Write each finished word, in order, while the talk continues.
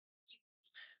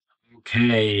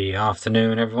Okay,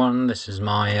 afternoon everyone. This is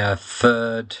my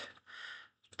third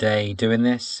day doing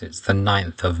this. It's the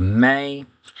 9th of May.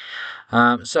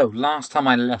 So last time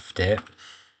I left it,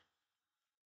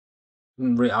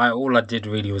 all I did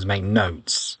really was make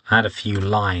notes. I had a few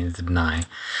lines, didn't I?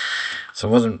 So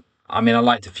it wasn't, I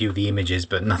liked a few of the images,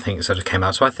 but nothing sort of came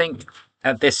out. So I think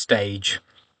at this stage,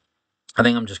 I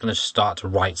think I'm just going to start to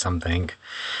write something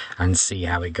and see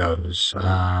how it goes.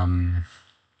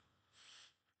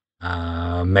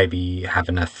 Maybe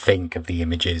having a think of the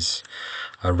images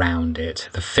around it.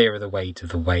 The fear of the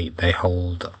weight they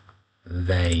hold.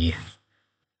 They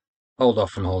hold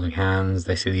off from holding hands.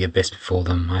 They see the abyss before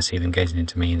them. I see them gazing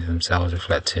into me, into themselves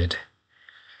reflected.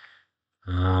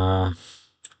 I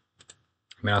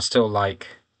still like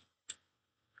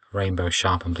rainbow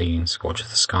sharp and bleeding scorch of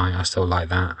the sky. I still like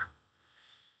that.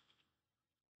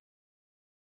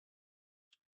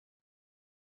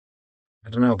 I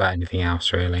don't know about anything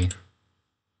else really.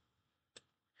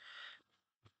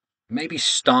 Maybe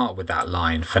start with that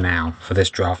line for now, for this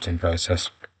drafting process.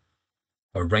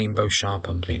 A rainbow sharp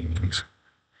and bleeding.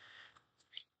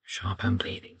 Sharp and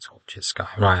bleeding tortured sky.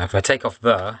 Right, if I take off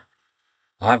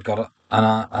I've got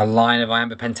a line of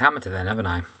iambic pentameter then, haven't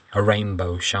I? A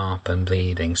rainbow sharp and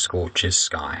bleeding scorches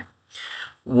sky.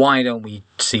 Why don't we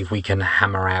see if we can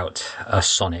hammer out a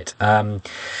sonnet?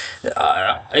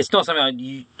 It's not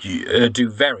something I do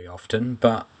very often,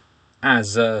 but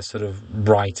as a sort of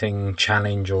writing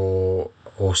challenge or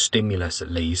stimulus, at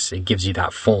least, it gives you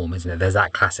that form, isn't it? There's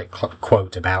that classic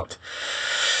quote about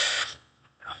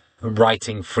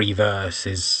writing free verse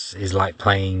is like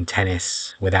playing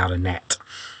tennis without a net.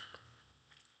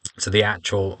 So the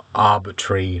actual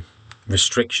arbitrary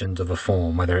restrictions of a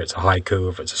form, whether it's a haiku,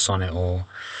 if it's a sonnet or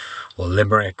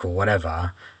limerick or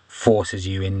whatever, forces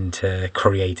you into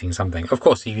creating something. Of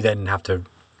course, you then have to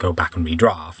go back and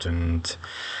redraft and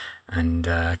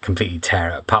completely tear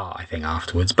it apart, I think,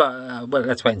 afterwards. But well,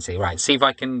 let's wait and see. Right, see if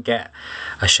I can get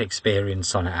a Shakespearean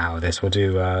sonnet out of this. We'll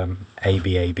do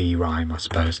ABAB rhyme, I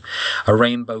suppose. A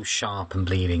rainbow sharp and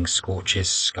bleeding scorches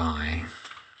sky.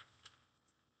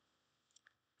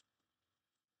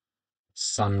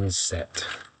 Sunset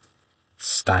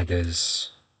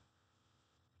staggers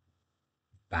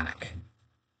back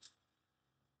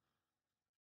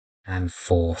and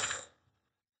forth.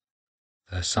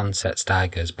 The sunset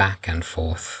staggers back and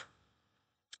forth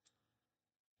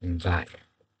and back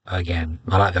again.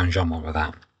 I like the enjambment with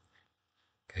that.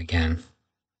 Again.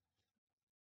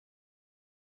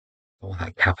 Oh,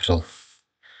 that capital.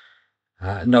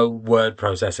 No word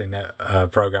processing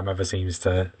program ever seems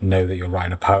to know that you're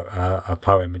writing a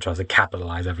poem and tries to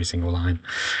capitalize every single line.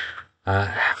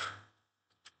 The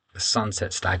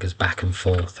sunset staggers back and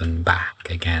forth and back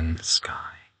again.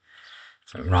 Sky.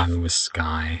 So rhyming with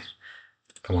sky.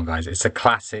 Come on, guys. It's a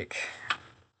classic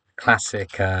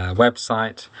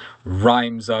website.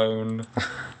 Rhyme Zone.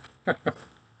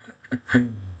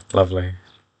 Lovely.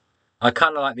 I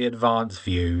kind of like the advanced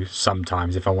view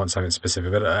sometimes if I want something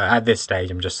specific, but at this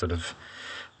stage I'm just sort of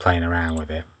playing around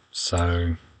with it.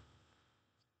 So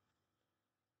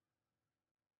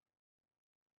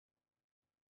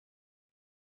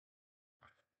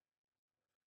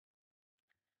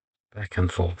back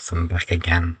and forth and back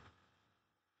again.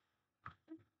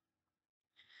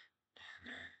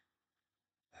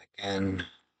 Again,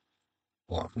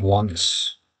 what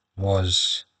once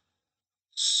was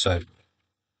soaked.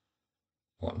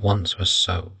 What once was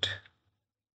soaked.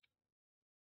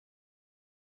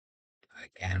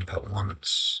 Again, but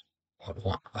once.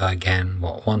 What again?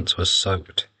 What once was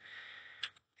soaked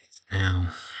is now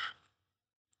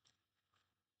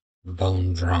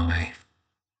bone dry.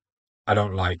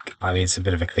 It's a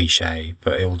bit of a cliche,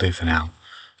 but it will do for now.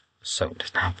 Soaked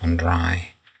is now bone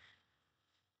dry.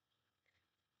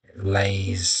 It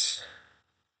lays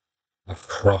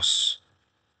across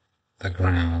the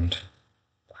ground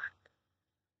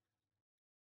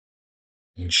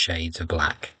in shades of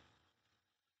black.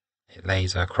 It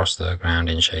lays across the ground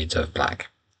in shades of black.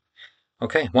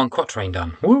 Okay, one quatrain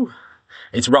done. Woo!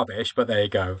 It's rubbish, but there you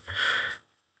go.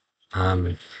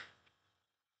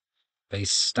 They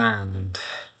stand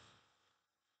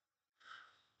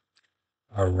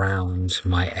around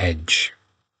my edge.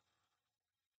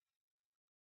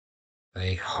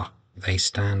 They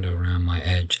stand around my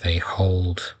edge. They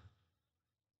hold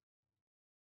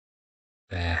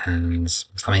their hands.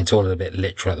 It's all a bit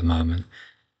literal at the moment.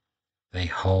 They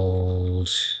hold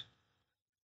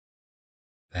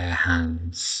their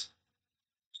hands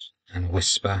and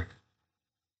whisper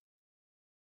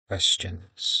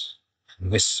questions.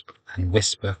 And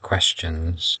whisper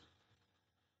questions.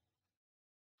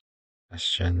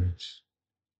 Questions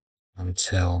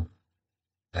until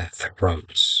their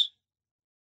throats,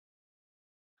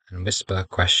 and whisper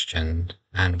questions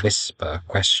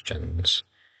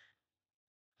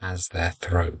as their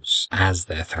throats, as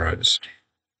their throats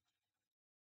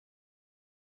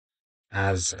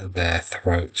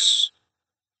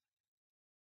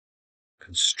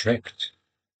constrict,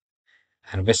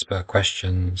 and whisper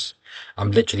questions.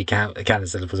 I'm literally counting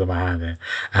syllables on my hand here.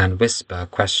 And whisper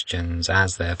questions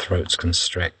as their throats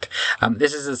constrict.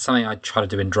 This is something I try to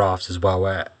do in drafts as well,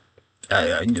 where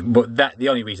but that the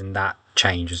only reason that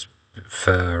changes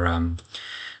for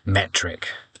metric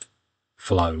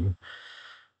flow.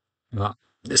 Like,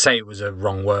 say it was a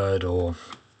wrong word, or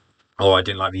I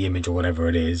didn't like the image, or whatever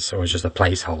it is, or it's just a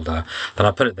placeholder, then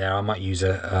I put it there. I might use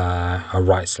a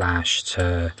right slash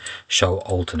to show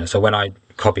alternate. So when I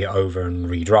copy it over and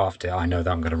redraft it, I know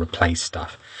that I'm going to replace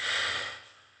stuff.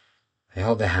 They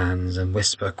hold their hands and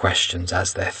whisper questions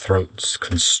as their throats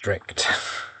constrict.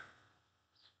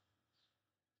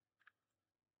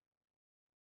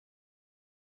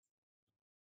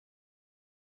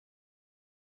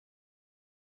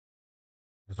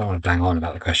 I don't want to bang on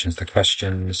about the questions. The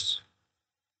questions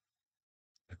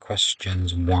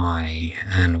why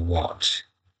and what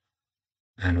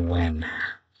and when.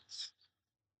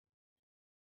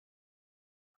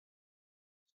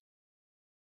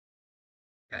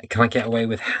 Can I get away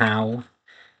with how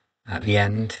at the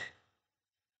end?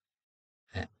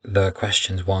 The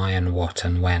questions why and what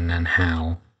and when and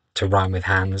how to rhyme with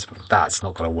hands. That's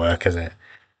not going to work, is it?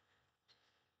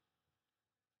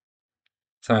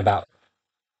 Something about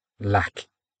lack.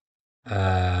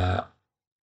 Uh,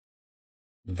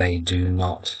 they do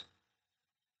not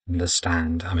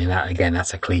understand. I mean, that again,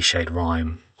 that's a cliched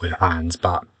rhyme with hands,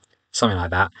 but something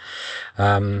like that.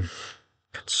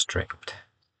 Constrict.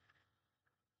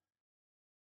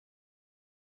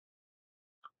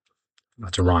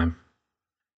 That's a rhyme.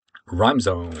 Rhyme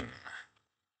zone.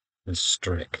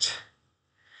 Constrict.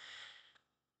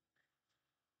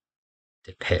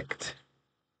 Depict.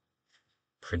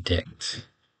 Predict.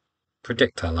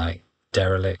 Predict, I like.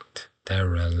 Derelict.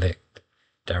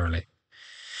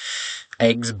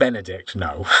 Eggs Benedict,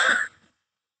 no.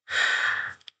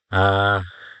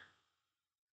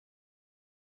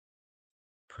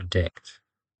 Predict.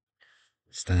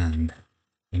 Stand.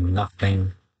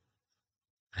 Nothing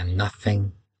and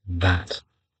nothing that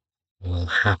will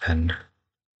happen.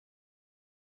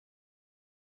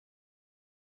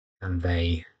 And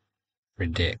they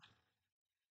predict.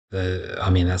 I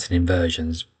mean, that's an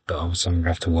inversions, but I'm going to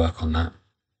have to work on that.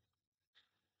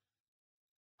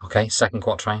 Okay, second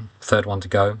quatrain, third one to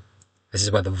go. This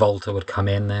is where the Volta would come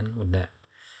in then, wouldn't it?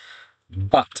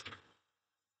 But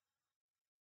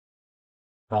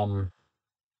from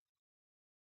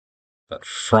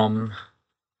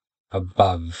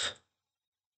above,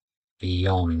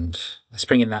 beyond. Let's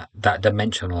bring in that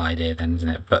dimensional idea then, isn't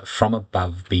it? But from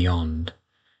above, beyond.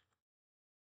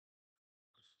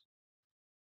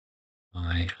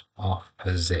 My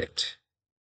opposite.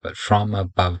 But from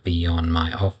above, beyond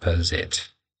my opposite.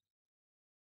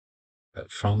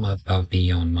 But from above,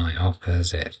 beyond my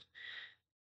opposite.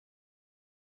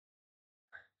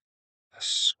 A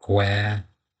square.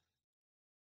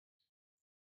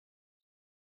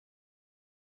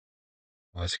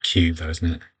 Well, it's a cube though,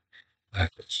 isn't it? A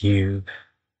cube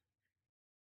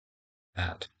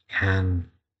that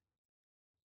can,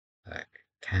 a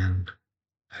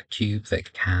cube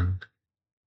that can,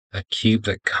 a cube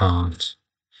that can't,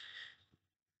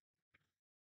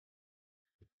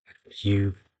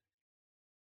 cube,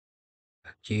 a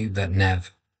cube that never.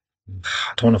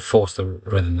 I don't want to force the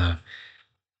rhythm though.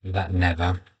 That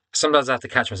never. Sometimes I have to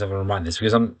catch myself when I'm writing this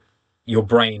because your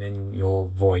brain and your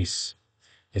voice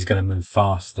is going to move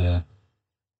faster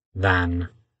than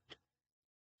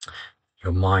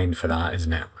your mind for that,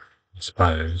 isn't it? I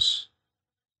suppose.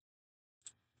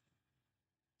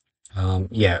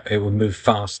 Yeah, it will move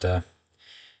faster.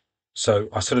 So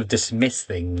I sort of dismiss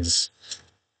things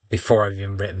before I've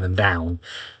even written them down.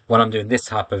 When I'm doing this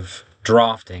type of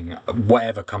drafting,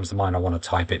 whatever comes to mind, I want to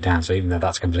type it down. So even though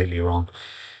that's completely wrong,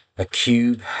 a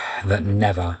cube that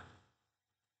never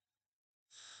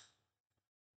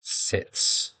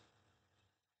sits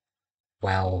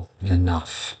well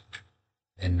enough.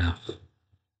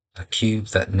 A cube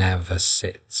that never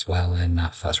sits well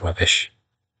enough. That's rubbish.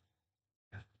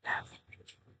 Never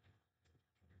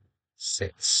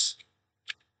sits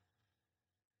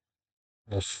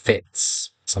or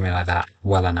fits, something like that,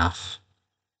 well enough.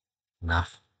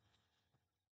 Enough.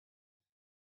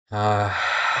 Uh,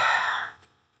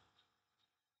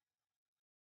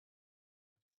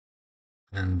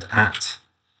 and at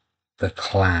the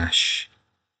clash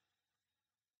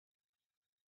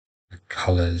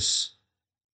colours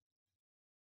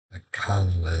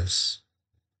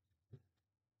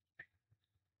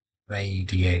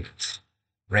radiate,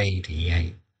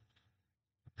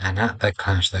 and at the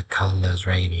clash the colours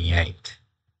radiate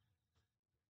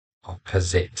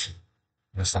opposite.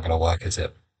 That's not going to work, is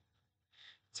it?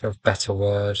 Is there a better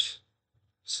word?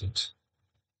 Opposite.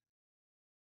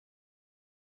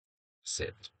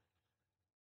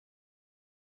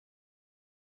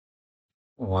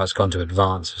 Oh, it's gone to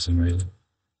advanced for some reason.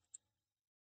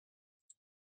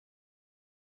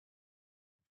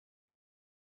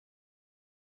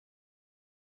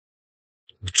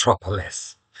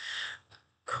 Metropolis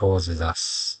causes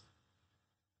us.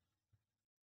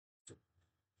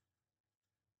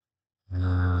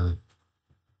 Uh,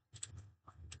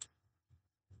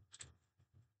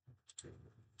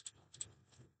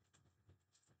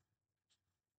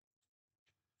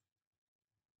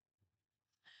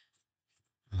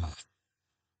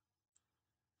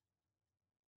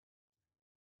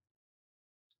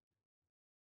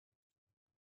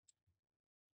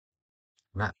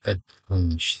 rapid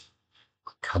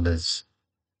colours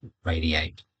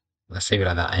radiate. Let's leave it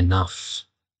like that. Enough.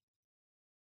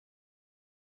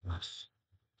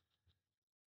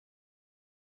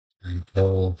 And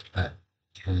all that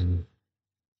can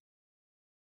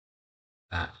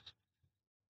that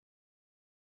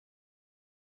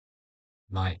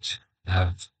might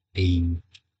have been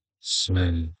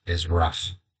smooth is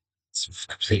rough. It's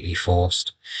completely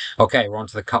forced. Okay, we're on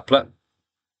to the couplet.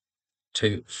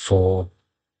 2, 4,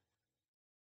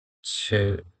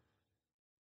 2,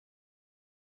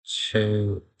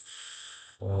 2,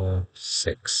 4,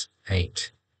 6,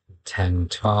 8, 10,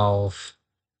 12.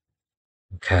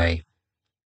 Okay.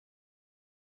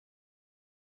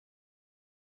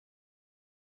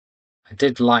 I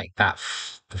did like that,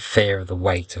 the fear of the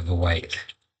weight of the weight.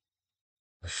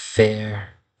 The fear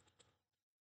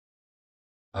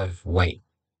of weight.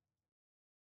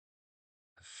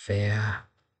 The fear.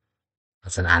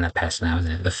 That's an anapest now,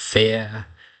 isn't it? The fear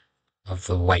of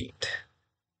the weight.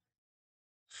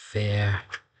 Fear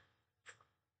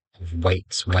of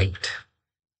weights, weight.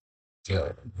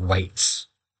 Weights.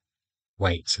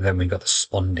 Weight. So then we've got the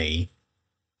spondee.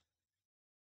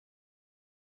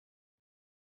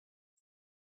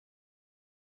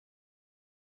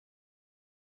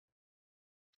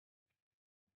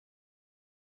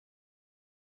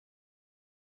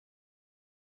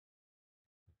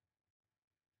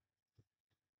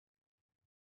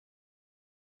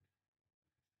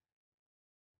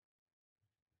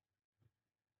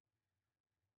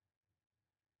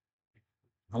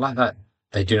 I like that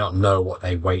they do not know what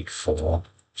they wait for.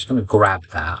 I'm just going to grab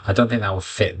that. I don't think that will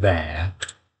fit there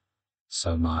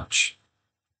so much.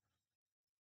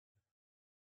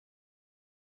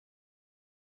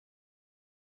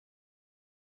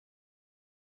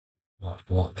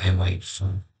 What they wait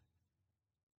for.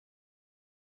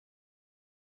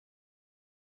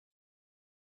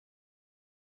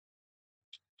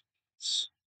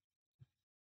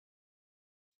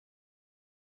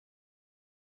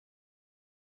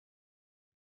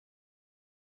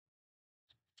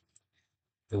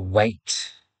 The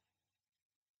weight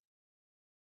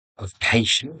of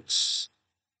patience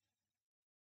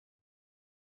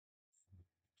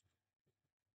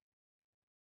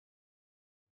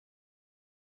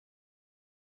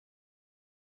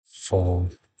for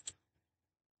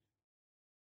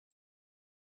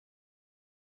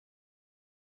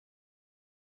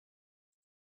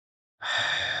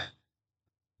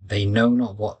they know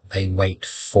not what they wait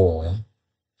for.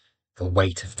 The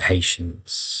weight of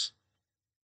patience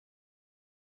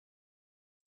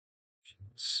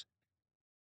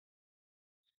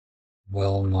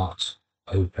will not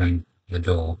open the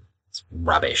door. It's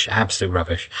rubbish, absolute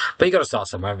rubbish. But you got to start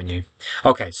somewhere, haven't you?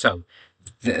 Okay, so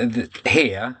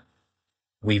here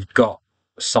we've got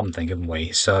something, haven't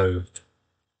we? So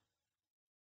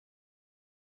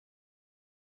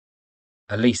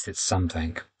at least it's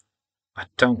something. I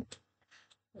don't.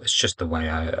 It's just the way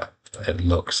it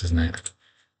looks, isn't it?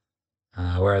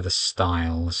 Where are the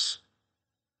styles?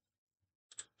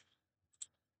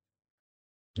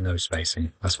 No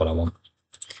spacing. That's what I want.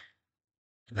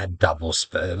 That double,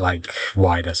 like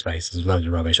wider spaces, loads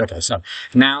of rubbish. Okay, so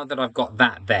now that I've got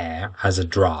that there as a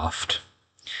draft,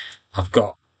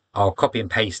 I'll copy and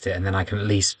paste it, and then I can at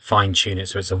least fine tune it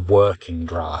so it's a working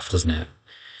draft, doesn't it?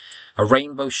 A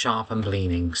rainbow sharp and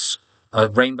bleeding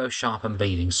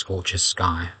scorches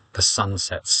sky. The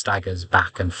sunset staggers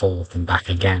back and forth and back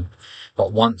again.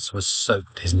 What once was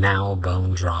soaked is now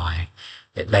bone dry.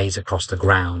 It lays across the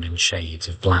ground in shades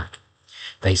of black.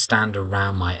 They stand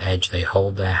around my edge, they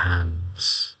hold their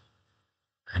hands,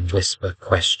 and whisper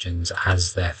questions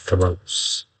as their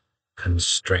throats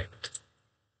constrict.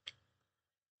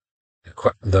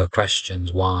 The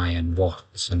questions why and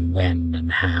what and when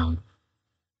and how.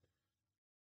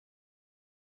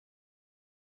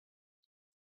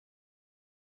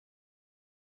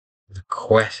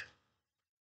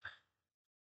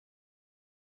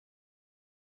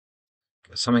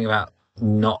 Something about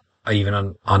not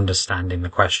even understanding the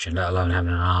question, let alone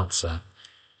having an answer.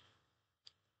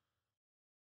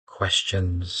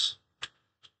 Questions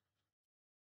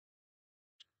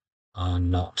are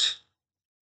not.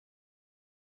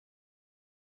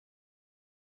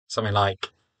 Something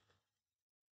like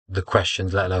the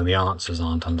questions, let alone the answers,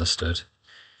 aren't understood.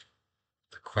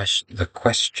 The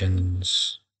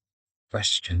questions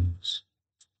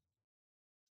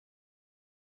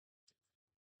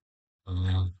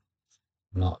are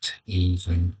not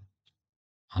even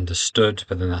understood,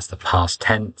 but then that's the past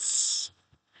tense.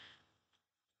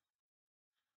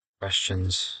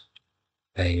 Questions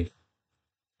they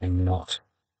are not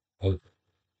hope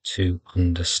to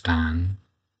understand,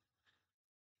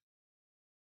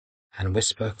 and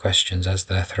whisper questions as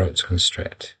their throats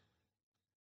constrict.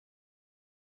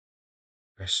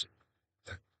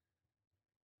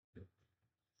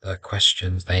 The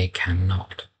questions they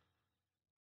cannot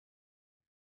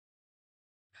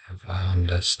ever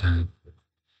understand.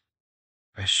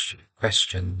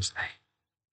 Questions they.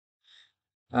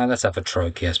 Let's have a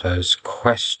trochee, I suppose.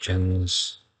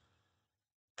 Questions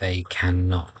they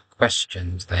cannot.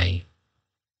 Questions they.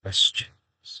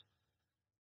 Questions.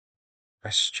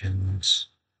 Questions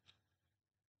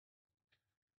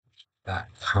that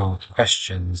can't.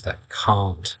 Questions that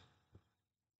can't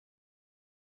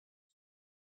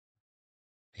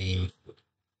be.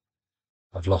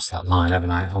 I've lost that line,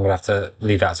 haven't I? I'm going to have to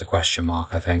leave that as a question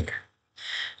mark, I think.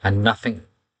 And nothing.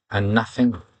 And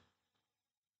nothing.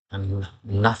 And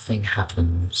nothing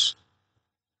happens.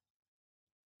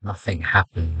 Nothing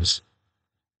happens.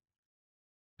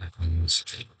 Happens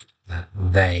that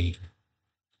they.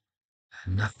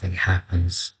 Nothing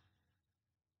happens.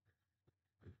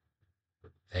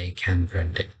 They can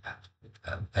predict that.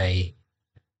 They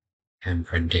can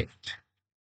predict.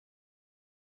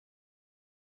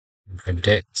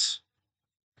 Predict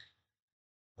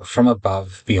from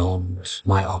above, beyond,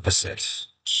 my opposite.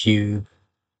 Cube.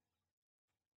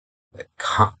 A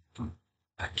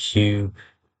cube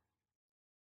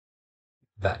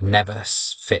that never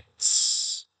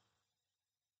fits.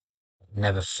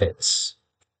 Never fits.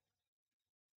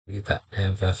 That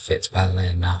never fits badly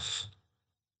enough.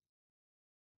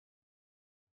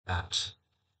 That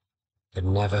could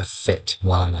never fit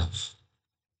well enough.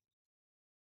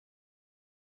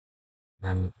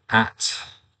 And at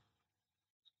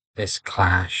this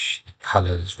clash,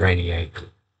 colours radiate.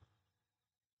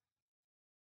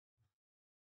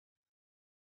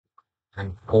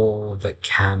 And all that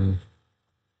can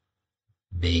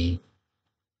be,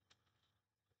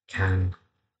 can,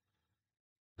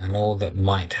 and all that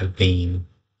might have been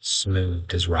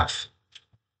smoothed as rough.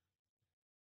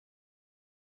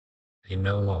 They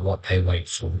know not what they wait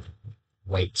for.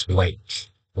 Wait.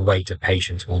 The weight of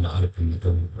patience will not open the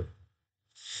door.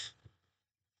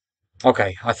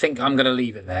 Okay, I think I'm going to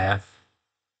leave it there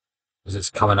because it's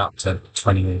coming up to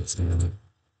 20 minutes now,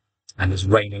 and it's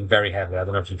raining very heavily. I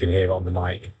don't know if you can hear it on the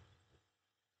mic.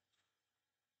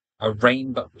 A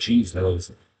rainbow,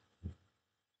 Jesus.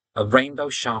 A rainbow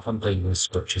sharp and bleeding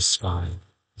scorches sky.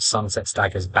 The sunset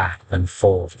staggers back and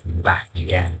forth and back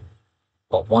again.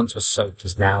 What once was soaked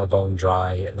is now bone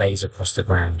dry. It lays across the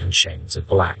ground in shades of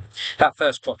black. That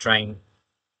first quatrain,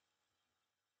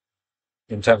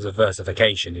 in terms of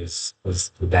versification,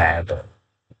 was there, but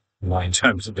not in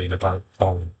terms of being about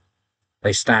poem.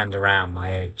 They stand around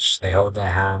my edge. They hold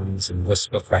their hands and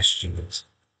whisper questions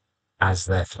as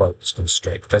their throats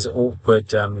constrict. There's an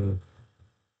awkward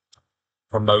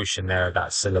promotion there of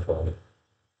that syllable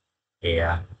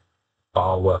here, but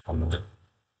I'll work on them.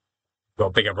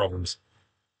 Got bigger problems.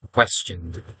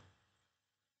 Questioned.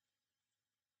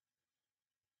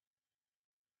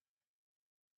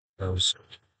 Those,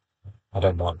 I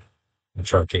don't want a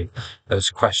trophy. Those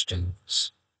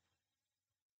questions.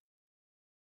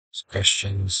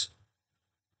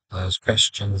 Those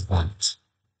questions that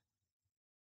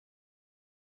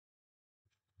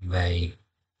they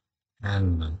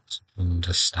cannot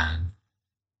understand.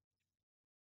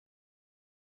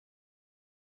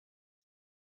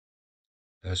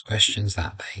 Those questions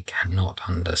that they cannot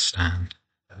understand.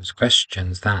 Those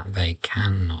questions that they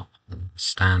cannot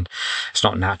understand. It's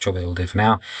not natural, but it'll do for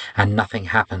now. And nothing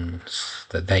happens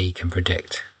that they can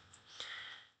predict.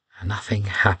 And nothing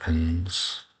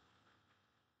happens.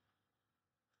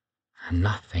 And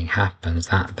nothing happens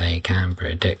that they can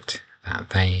predict,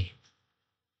 and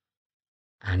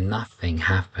nothing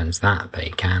happens that they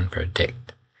can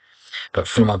predict. But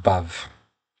from above,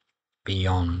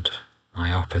 beyond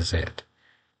my opposite,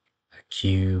 a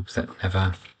cube that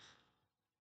never,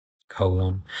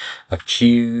 a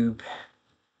cube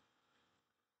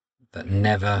that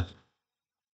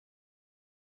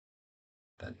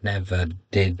never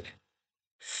did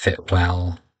fit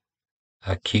well,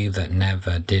 a cube that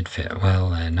never did fit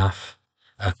well enough.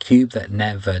 A cube that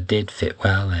never did fit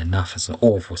well enough is an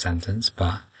awful sentence,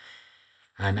 but.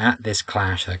 And at this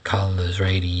clash the colours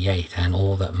radiate, and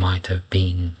all that might have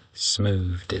been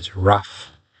smoothed is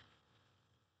rough.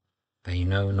 They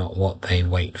know not what they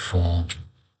wait for.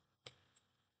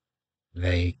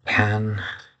 They can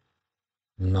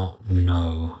not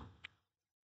know.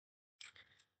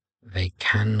 They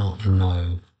cannot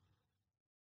know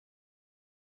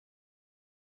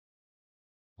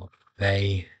what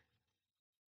they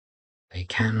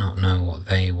cannot know what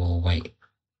they will wait,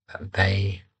 that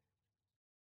they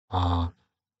are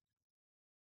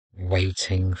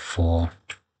waiting for.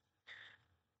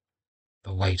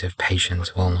 The weight of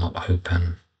patience will not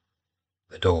open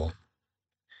the door.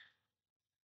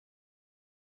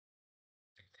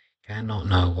 Cannot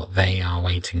know what they are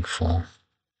waiting for.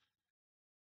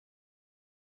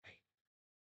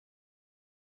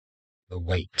 The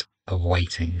weight of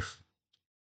waiting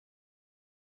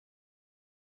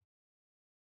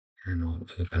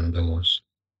cannot open doors.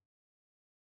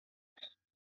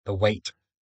 The weight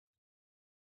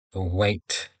of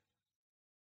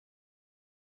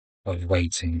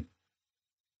waiting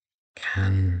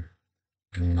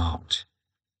cannot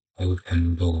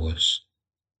open doors.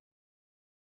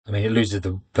 I mean, it loses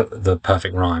the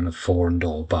perfect rhyme of for and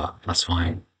door, but that's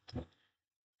fine.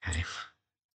 Okay.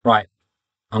 Right,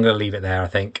 I'm going to leave it there, I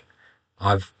think.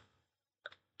 I've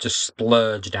just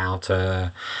splurged out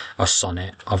a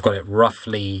sonnet. I've got it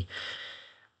roughly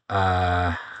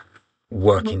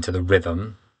working to the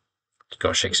rhythm. It's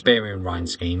got a Shakespearean rhyme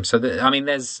scheme. So,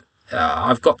 there's...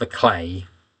 I've got the clay,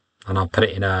 and I'll put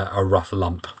it in a rough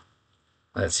lump.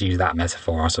 Let's use that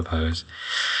metaphor, I suppose.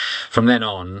 From then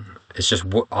on, it's just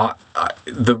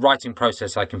the writing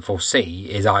process I can foresee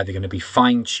is either going to be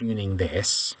fine-tuning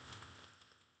this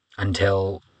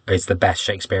until it's the best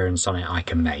Shakespearean sonnet I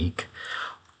can make,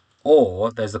 or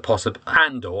there's the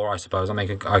or I suppose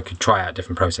I could try out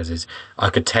different processes. I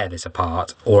could tear this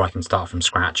apart, or I can start from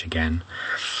scratch again.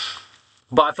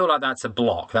 But I feel like that's a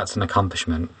block. That's an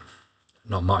accomplishment.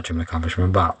 Not much of an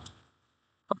accomplishment, but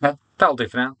okay, that'll do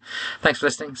for now. Thanks for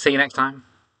listening. See you next time.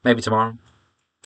 Maybe tomorrow.